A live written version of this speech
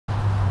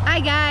Hi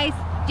guys,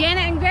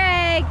 Janet and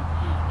Greg,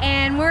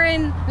 and we're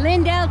in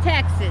Lindale,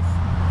 Texas.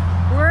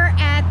 We're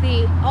at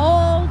the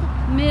Old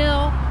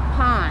Mill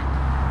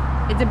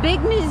Pond. It's a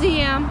big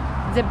museum,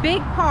 it's a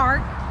big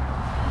park,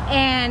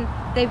 and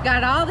they've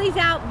got all these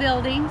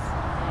outbuildings,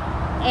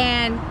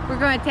 and we're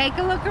going to take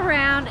a look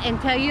around and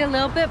tell you a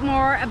little bit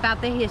more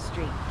about the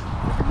history.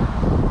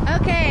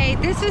 Okay,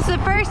 this is the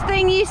first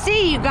thing you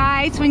see, you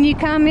guys, when you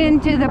come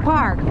into the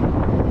park.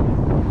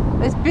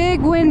 This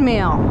big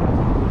windmill.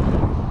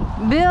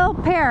 Bill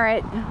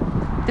Parrott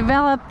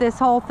developed this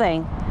whole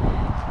thing,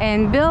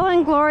 and Bill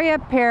and Gloria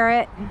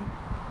Parrott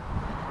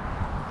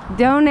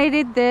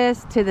donated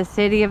this to the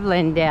city of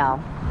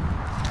Lindale.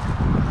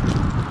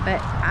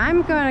 But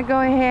I'm going to go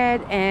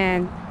ahead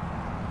and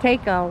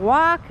take a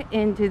walk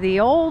into the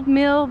Old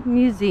Mill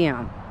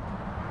Museum.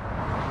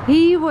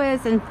 He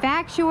was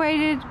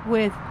infatuated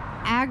with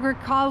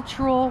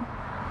agricultural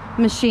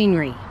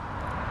machinery.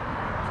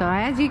 So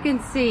as you can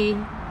see,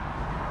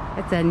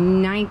 it's a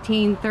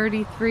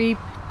 1933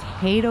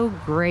 potato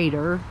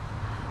grater.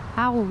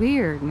 How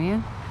weird,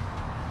 man.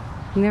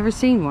 Never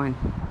seen one.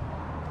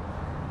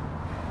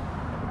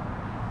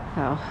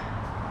 Oh.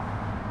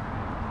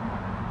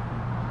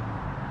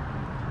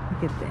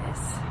 Look at this.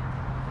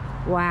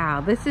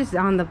 Wow, this is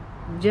on the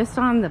just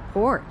on the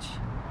porch.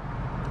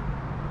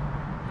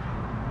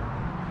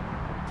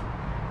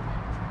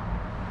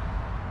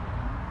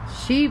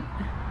 Sheep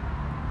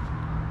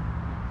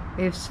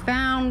is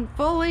found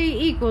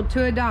fully equal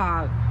to a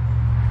dog.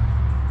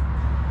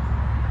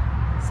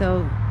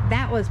 So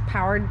that was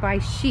powered by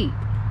sheep.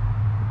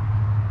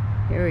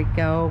 Here we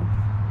go.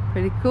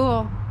 Pretty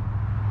cool.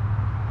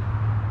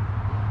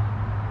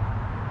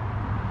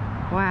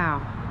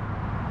 Wow.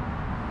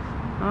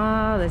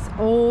 Oh, this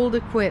old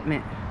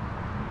equipment.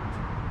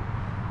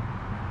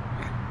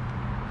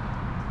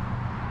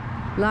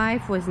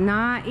 Life was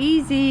not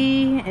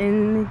easy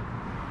in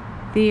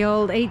the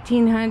old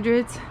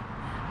 1800s.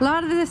 A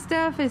lot of this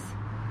stuff is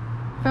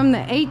from the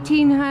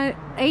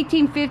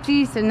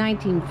 1850s to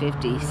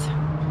 1950s.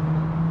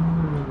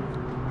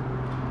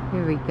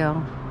 Here we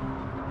go.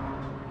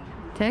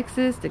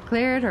 Texas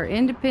declared her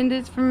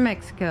independence from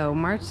Mexico,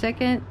 March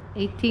 2nd,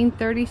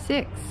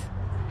 1836.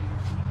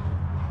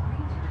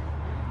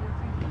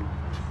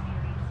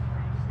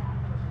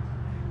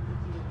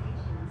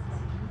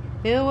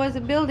 Bill was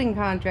a building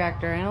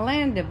contractor and a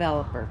land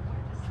developer.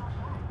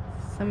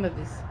 Some of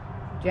his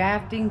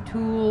drafting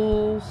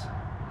tools.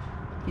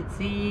 You can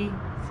see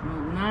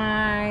some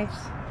knives.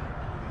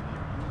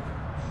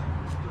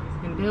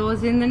 And Bill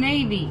was in the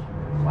Navy.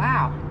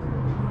 Wow.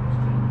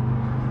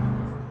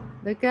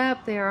 Look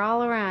up, they are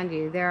all around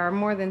you. There are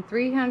more than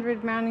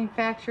 300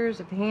 manufacturers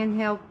of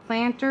handheld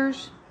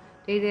planters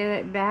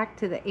dated back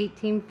to the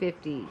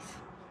 1850s.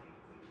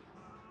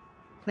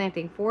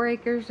 Planting 4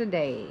 acres a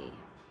day.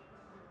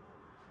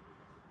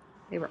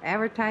 They were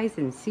advertised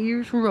in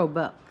Sears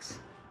Roebucks.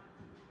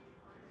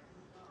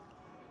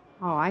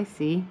 Oh, I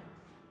see.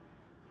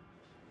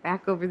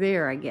 Back over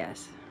there, I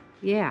guess.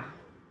 Yeah.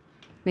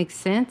 Makes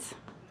sense.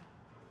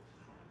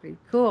 Pretty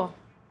cool.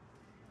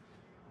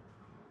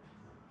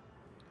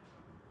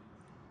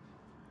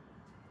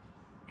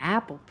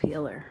 Apple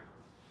peeler.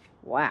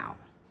 Wow.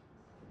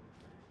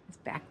 It's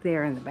back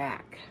there in the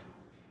back.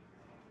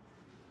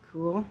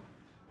 Cool.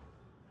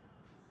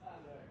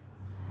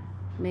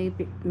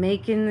 Maybe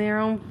making their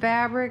own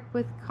fabric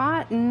with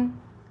cotton.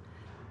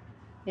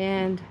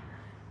 And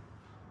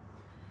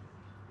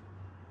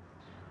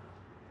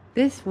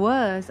this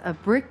was a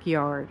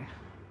brickyard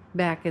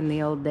back in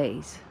the old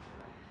days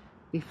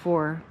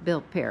before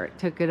Bill Parrott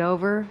took it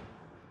over.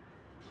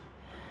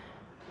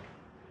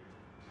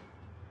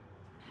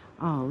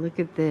 Oh, look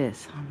at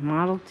this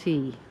Model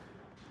T.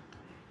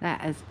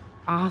 That is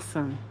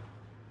awesome.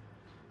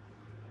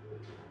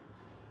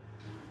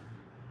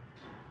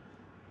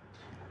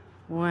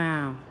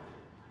 Wow.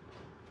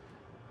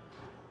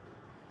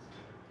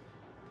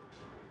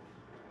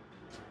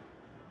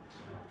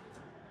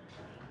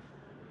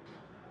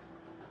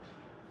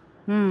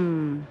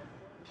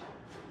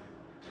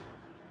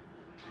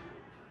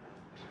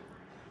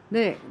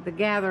 The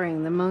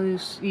Gathering, the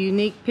most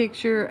unique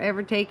picture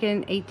ever taken,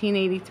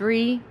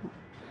 1883.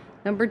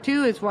 Number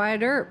 2 is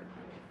Wyatt Earp.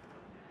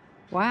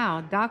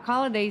 Wow, Doc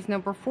Holliday's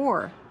number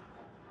 4.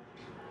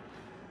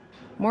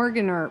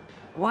 Morgan Earp.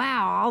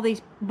 Wow, all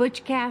these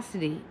Butch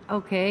Cassidy.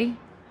 Okay.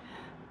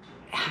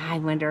 I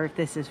wonder if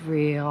this is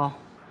real.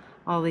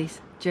 All these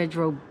Judge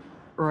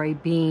Roy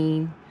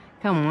Bean.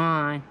 Come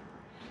on.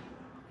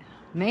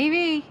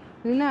 Maybe.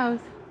 Who knows?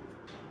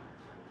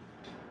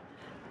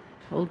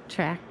 Old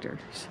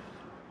tractors.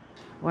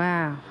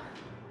 Wow.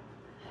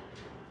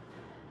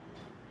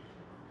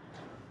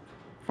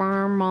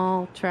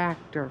 Farmall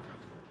tractor.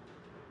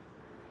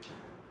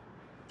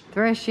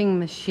 Threshing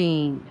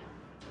machine.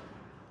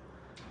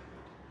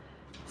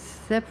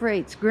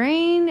 Separates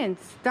grain and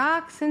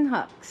stalks and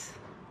hucks.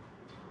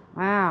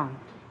 Wow.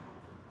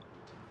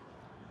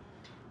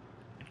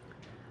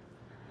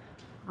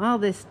 All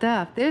this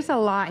stuff. There's a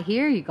lot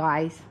here, you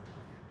guys.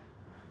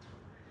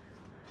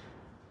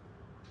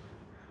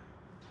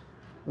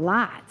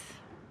 Lots.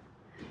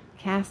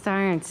 Cast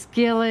iron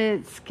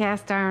skillets.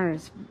 Cast iron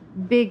is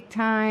big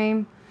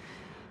time.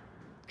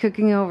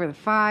 Cooking over the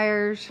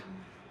fires.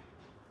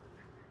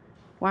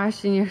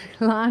 Washing your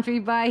laundry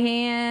by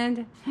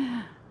hand.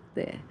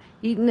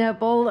 Eating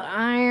up old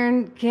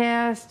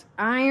cast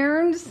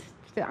irons.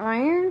 The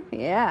iron?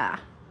 Yeah.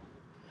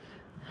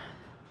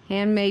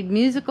 Handmade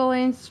musical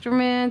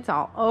instruments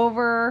all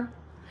over.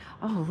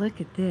 Oh, look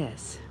at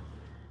this.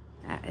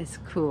 That is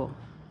cool.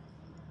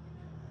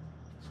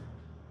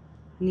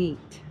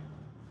 Neat.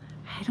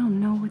 I don't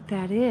know what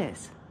that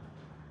is.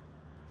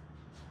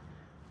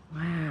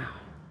 Wow.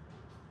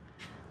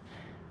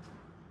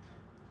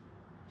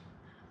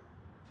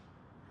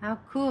 How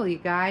cool, you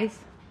guys.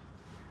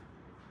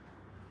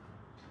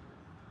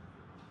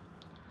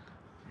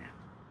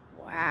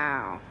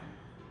 Wow.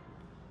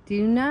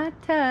 Do not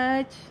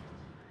touch.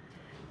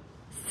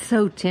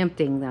 So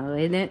tempting though,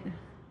 isn't it?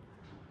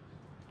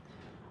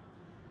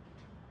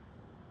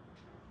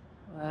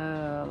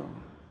 Whoa.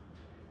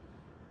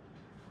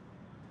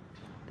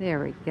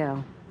 There we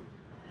go.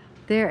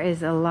 There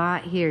is a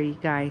lot here, you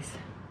guys.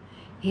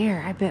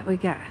 Here, I bet we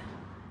got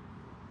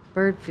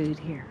bird food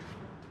here.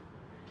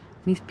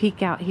 Let me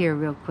peek out here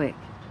real quick.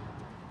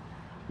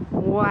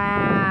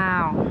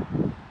 Wow.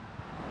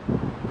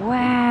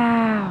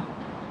 Wow.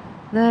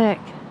 Look.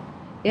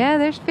 Yeah,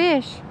 there's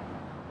fish.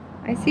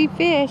 I see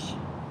fish.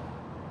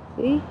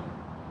 See?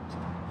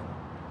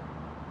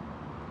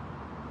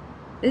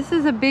 This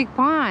is a big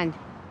pond.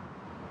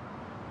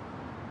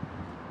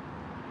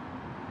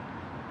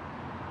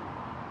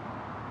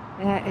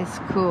 That is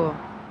cool.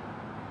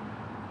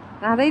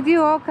 Now they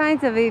do all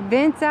kinds of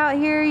events out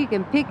here. You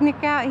can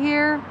picnic out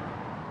here.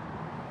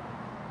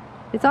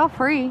 It's all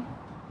free.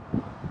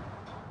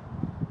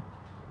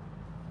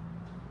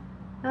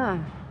 Huh.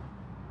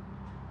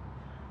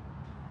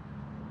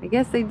 I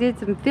guess they did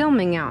some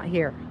filming out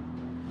here.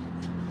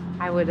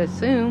 I would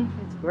assume.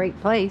 It's a great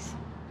place.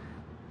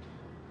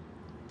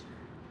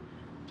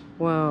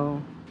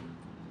 Whoa.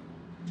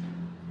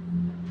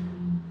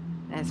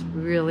 That's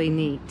really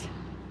neat.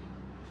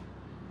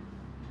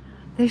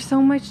 There's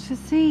so much to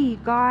see, you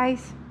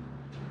guys.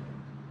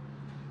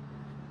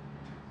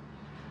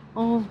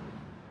 Oh.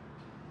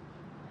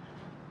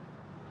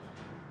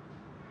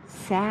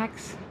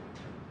 Sacks.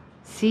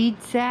 Seed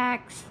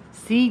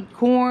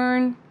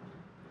corn.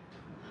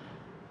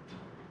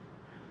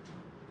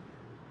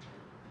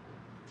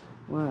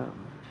 Whoa.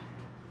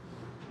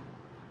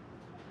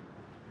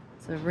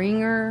 It's a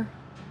ringer.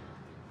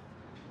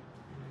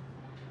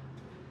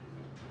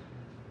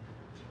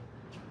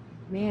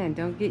 Man,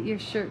 don't get your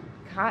shirt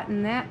caught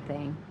in that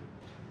thing.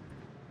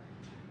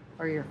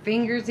 Or your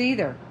fingers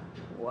either.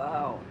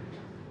 Whoa.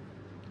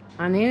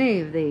 On any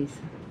of these.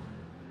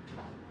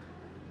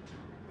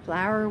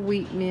 Flour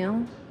wheat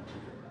mill.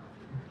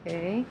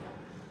 Okay.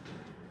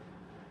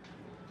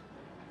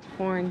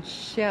 Corn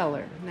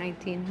sheller,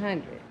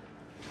 1900.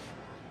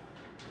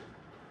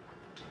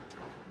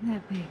 Isn't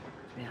that big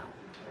bill?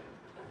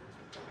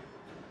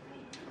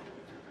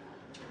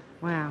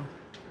 Wow.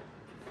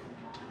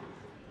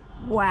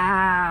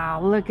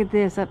 Wow, look at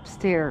this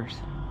upstairs.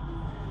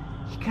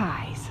 You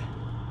guys.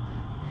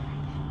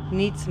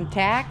 Need some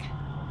tack?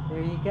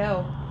 There you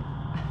go.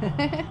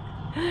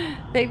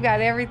 They've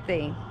got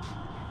everything.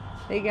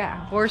 They got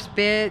horse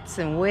bits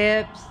and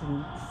whips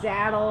and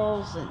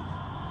saddles and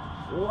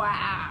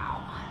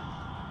wow.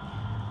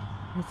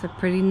 That's a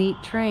pretty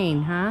neat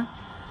train, huh?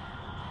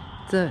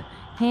 It's a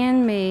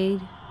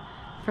handmade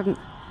from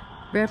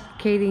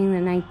replicating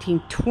the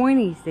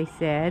 1920s, they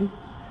said.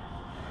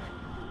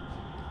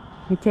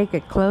 Let me take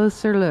a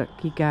closer look,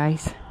 you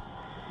guys.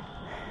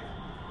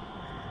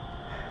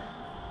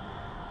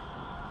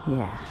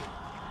 Yeah.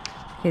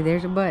 Okay,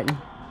 there's a button.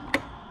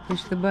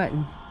 Push the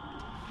button.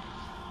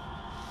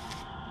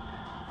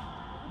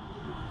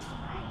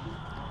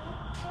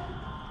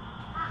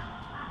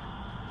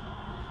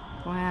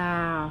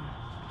 Wow.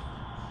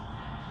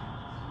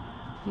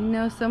 You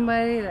know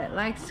somebody that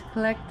likes to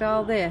collect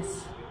all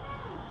this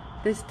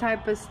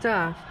type of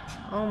stuff.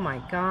 Oh my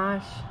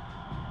gosh.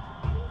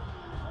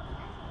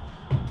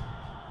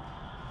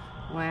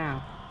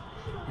 Wow.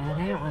 Now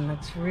that one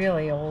looks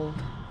really old.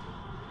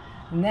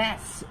 And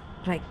that's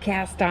like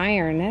cast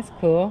iron. That's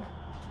cool.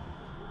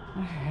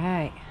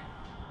 Alright.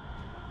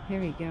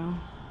 Here we go.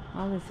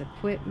 All this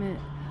equipment.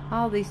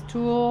 All these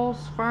tools.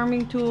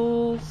 Farming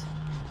tools.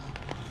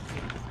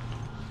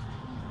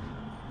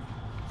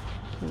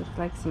 Looks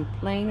like some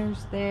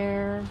planers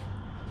there.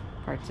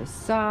 Parts of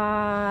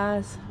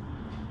saws.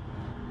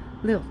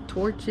 Little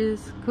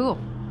torches. Cool.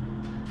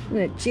 And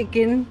a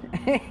chicken.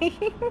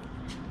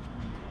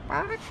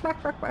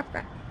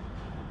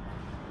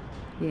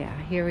 Yeah,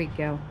 here we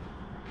go.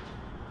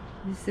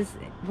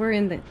 We're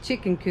in the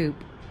chicken coop.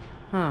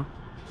 Huh.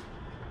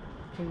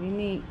 Pretty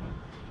neat.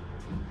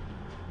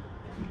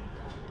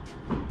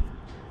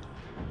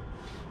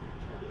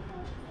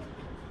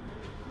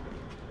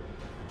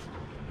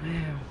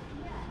 Wow.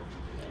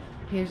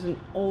 Here's an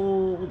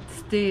old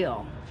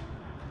still.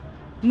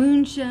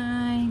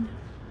 Moonshine.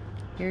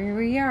 Here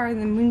we are in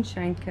the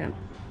moonshine cup.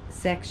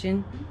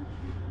 section.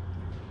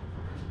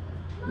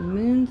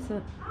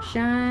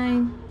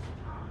 Moonshine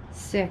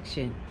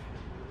section.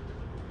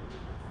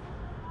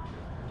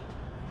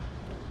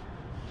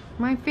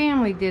 My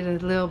family did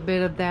a little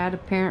bit of that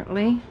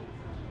apparently,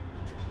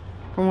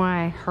 from what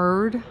I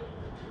heard.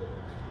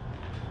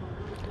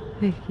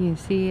 You can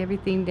see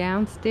everything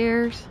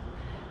downstairs.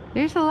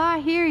 There's a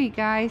lot here, you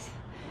guys.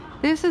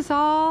 This is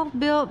all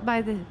built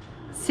by the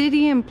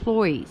city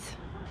employees.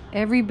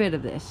 Every bit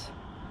of this.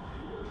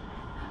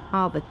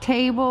 All the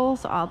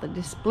tables, all the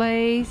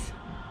displays.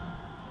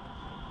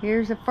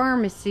 Here's a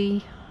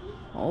pharmacy.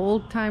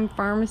 Old-time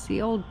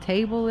pharmacy, old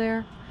table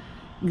there.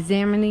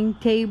 Examining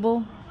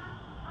table.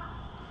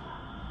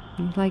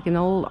 It's like an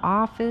old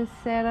office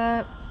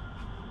setup.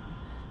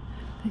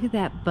 Look at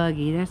that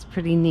buggy, that's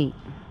pretty neat.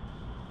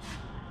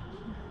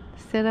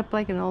 Set up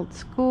like an old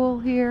school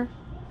here.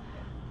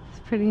 It's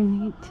pretty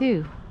neat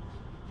too.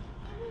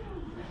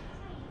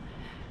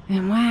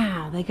 And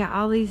wow, they got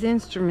all these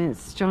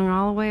instruments strung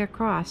all the way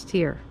across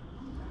here.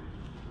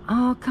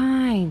 All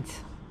kinds.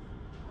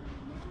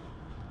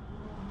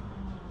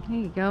 There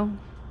you go.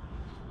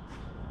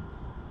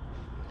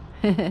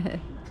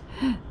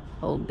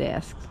 Old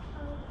desks.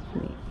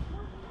 Neat.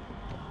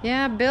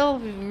 Yeah, Bill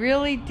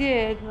really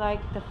did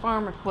like the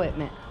farm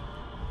equipment.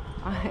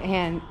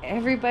 And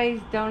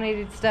everybody's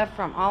donated stuff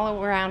from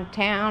all around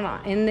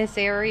town in this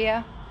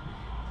area.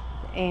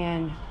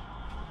 And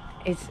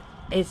it's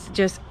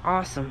just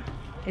awesome.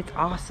 It's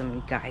awesome,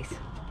 you guys.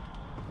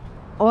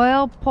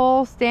 Oil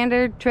pull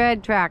standard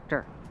tread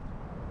tractor.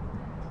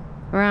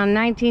 Around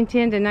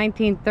 1910 to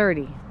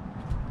 1930.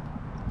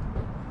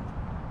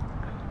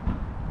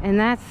 And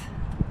that's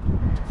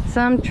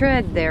some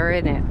tread there,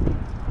 isn't it?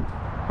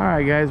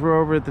 Alright guys, we're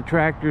over at the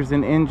tractors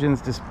and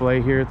engines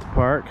display here at the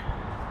park.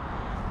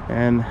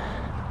 And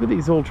look at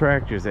these old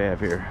tractors they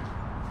have here.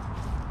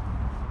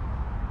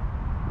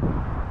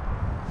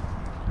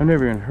 I've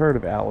never even heard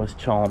of Alice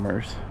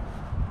Chalmers.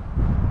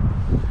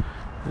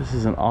 This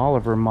is an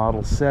Oliver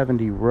Model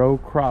 70 row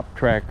crop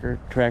tractor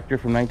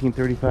from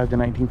 1935 to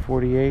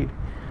 1948.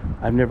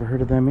 I've never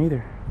heard of them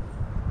either.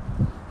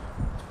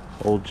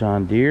 Old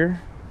John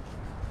Deere.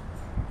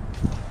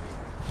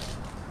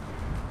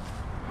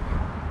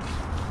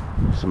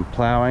 Some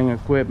plowing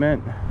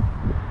equipment.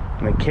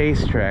 And a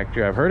Case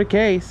tractor. I've heard of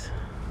Case.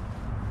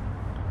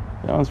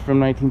 That one's from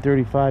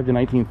 1935 to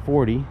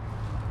 1940.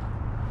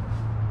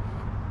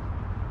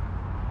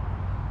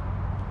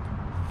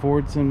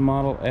 Fordson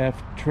Model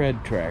F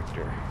tread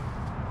tractor.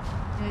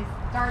 They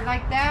start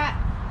like that?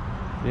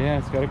 Yeah,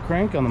 it's got a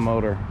crank on the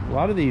motor. A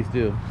lot of these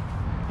do.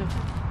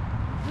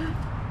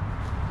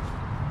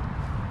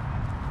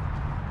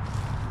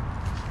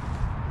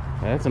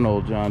 That's an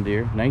old John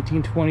Deere.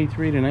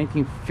 1923 to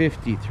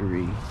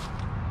 1953.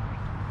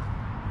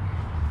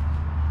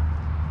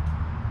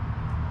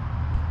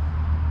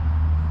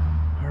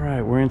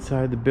 Alright, we're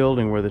inside the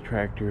building where the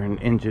tractor and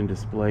engine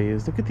display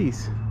is. Look at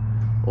these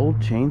old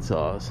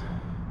chainsaws.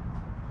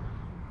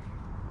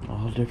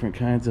 All different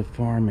kinds of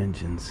farm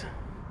engines.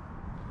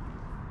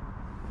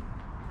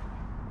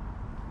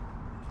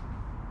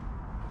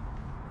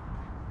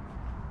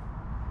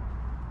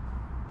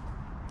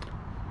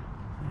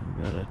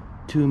 Got a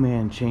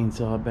two-man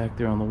chainsaw back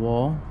there on the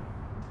wall.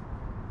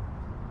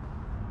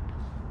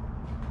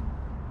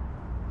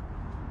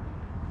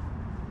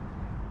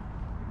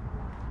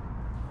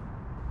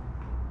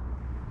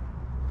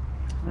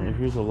 And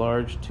here's a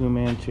large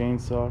two-man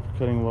chainsaw for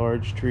cutting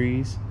large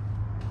trees.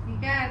 You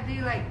gotta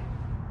do like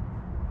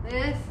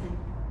this.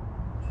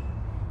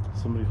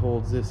 Somebody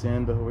holds this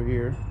end over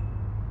here.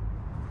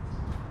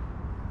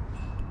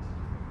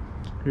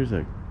 Here's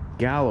a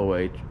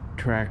Galloway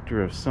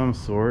tractor of some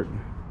sort.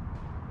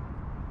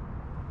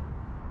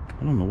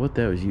 I don't know what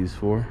that was used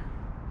for.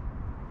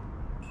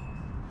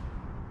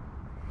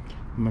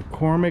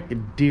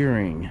 McCormick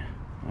Deering.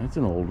 That's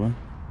an old one.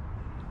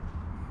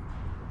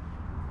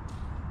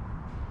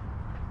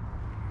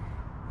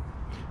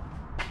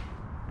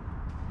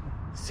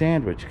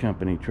 Sandwich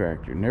Company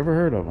tractor. Never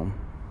heard of them.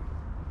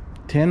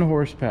 10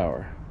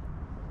 horsepower.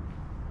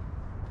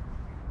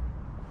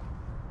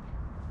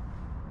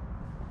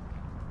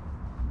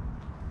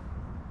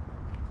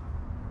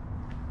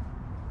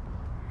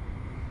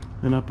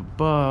 Then up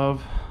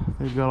above,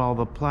 they've got all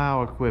the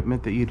plow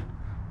equipment that you'd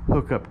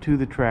hook up to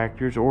the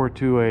tractors or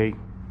to a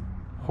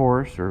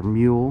horse or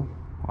mule,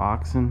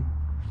 oxen.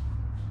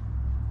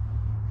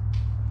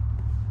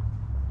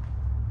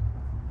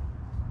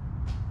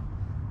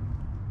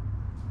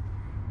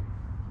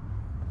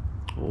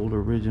 Old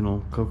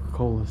original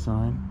Coca-Cola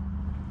sign.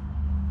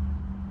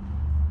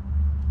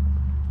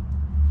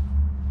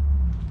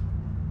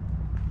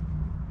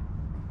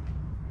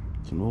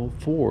 It's an old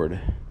Ford.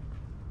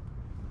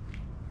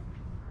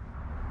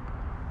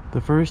 The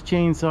first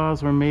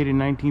chainsaws were made in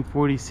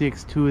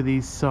 1946. Two of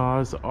these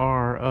saws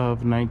are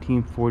of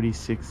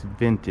 1946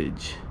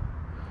 vintage.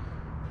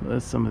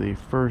 That's some of the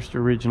first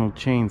original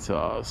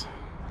chainsaws.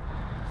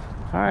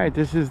 Alright,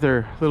 this is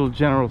their little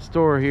general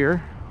store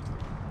here.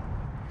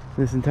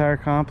 This entire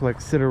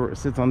complex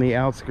sits on the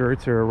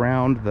outskirts or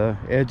around the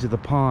edge of the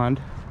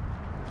pond.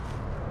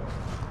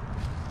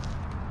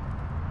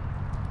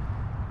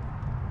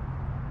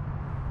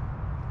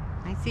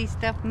 I see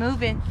stuff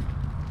moving.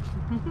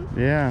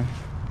 Yeah.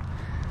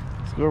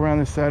 Let's go around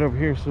this side over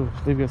here. So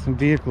they've got some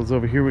vehicles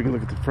over here. We can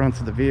look at the fronts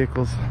of the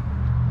vehicles.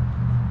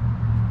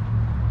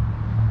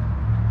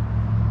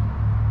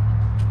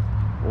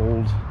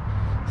 Old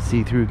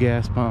see-through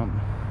gas pump.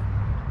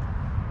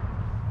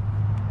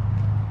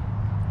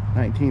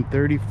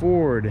 1930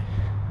 Ford.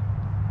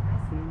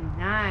 That's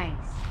nice.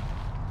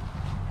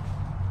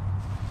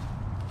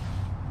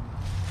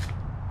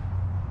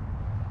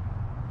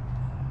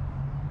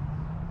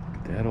 Look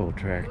at that old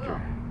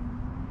tractor.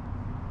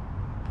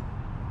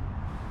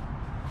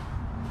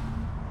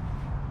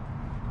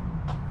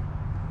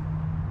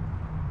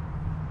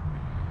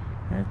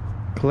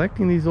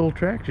 Collecting these old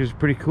tractors is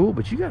pretty cool,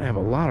 but you gotta have a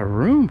lot of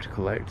room to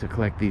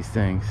collect these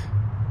things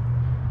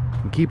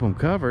and keep them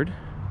covered.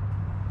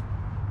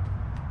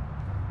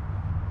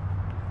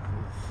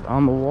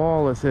 On the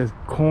wall it says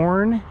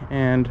corn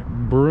and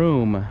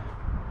broom.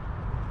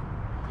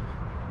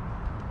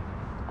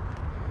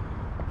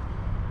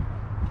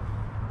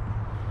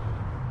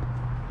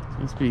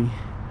 Must be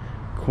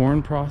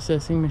corn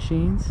processing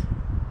machines,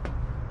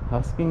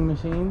 husking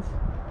machines.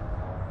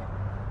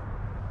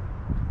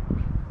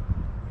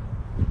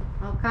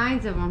 All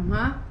kinds of them,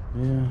 huh?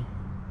 Yeah.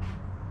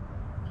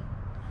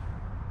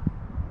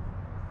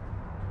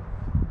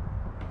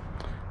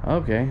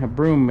 Okay, a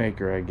broom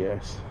maker, I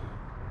guess.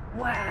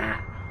 Wow,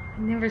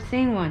 I've never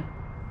seen one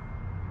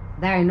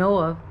that I know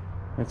of.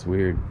 That's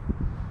weird.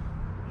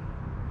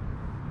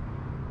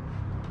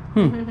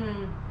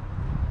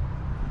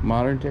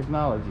 Modern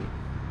technology.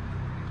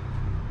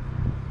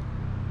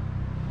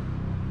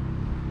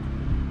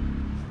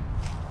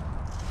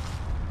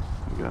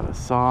 We got a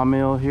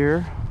sawmill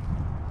here.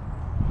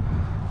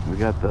 We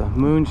got the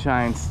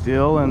moonshine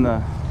still and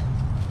the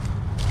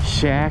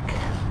shack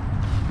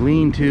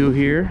lean-to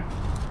here.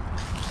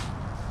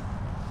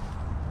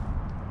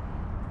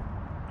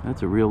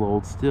 That's a real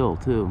old still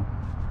too.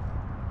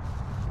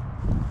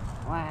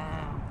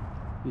 Wow.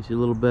 Gives you a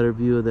little better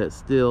view of that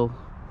still.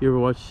 You ever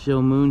watch the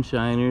show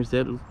Moonshiners?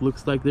 That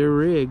looks like they're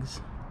rigs.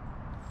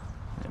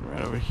 And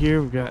right over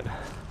here we've got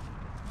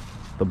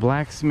the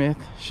blacksmith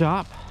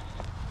shop.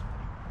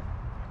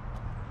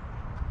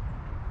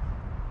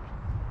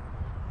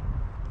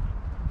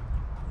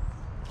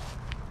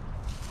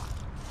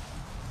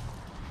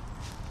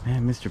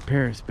 Man, Mr.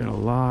 Parrott spent a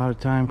lot of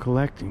time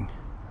collecting.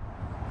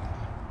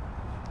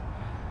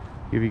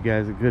 Give you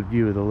guys a good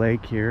view of the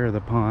lake here, or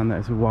the pond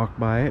as we walk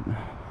by it.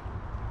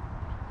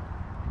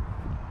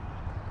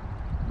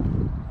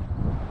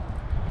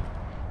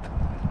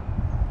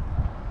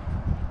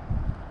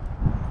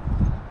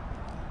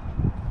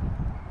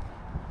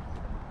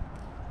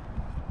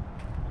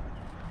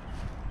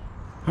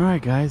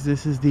 Alright guys,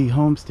 this is the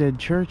Homestead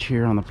Church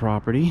here on the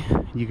property.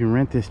 You can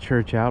rent this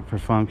church out for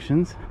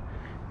functions.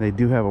 They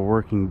do have a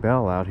working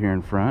bell out here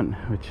in front,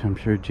 which I'm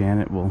sure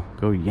Janet will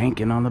go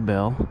yanking on the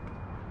bell.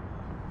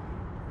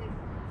 It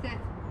says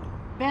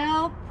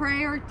Bell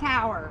Prayer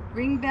Tower.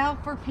 Ring bell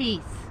for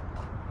peace.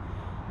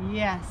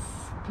 Yes,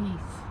 peace.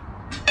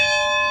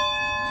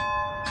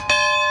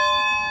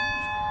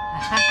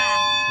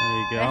 There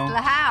you go. That's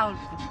loud.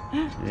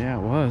 Yeah,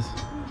 it was.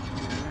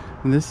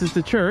 And this is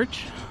the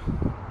church.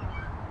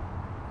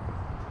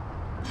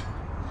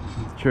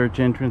 The church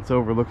entrance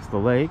overlooks the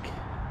lake.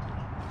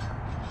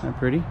 Isn't that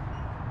pretty?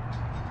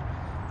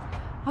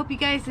 Hope you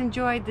guys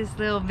enjoyed this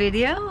little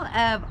video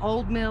of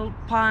Old Mill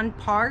Pond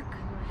Park.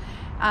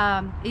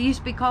 It used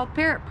to be called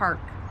Parrott Park,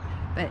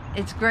 but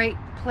it's a great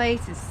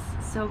place. It's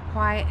so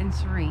quiet and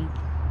serene.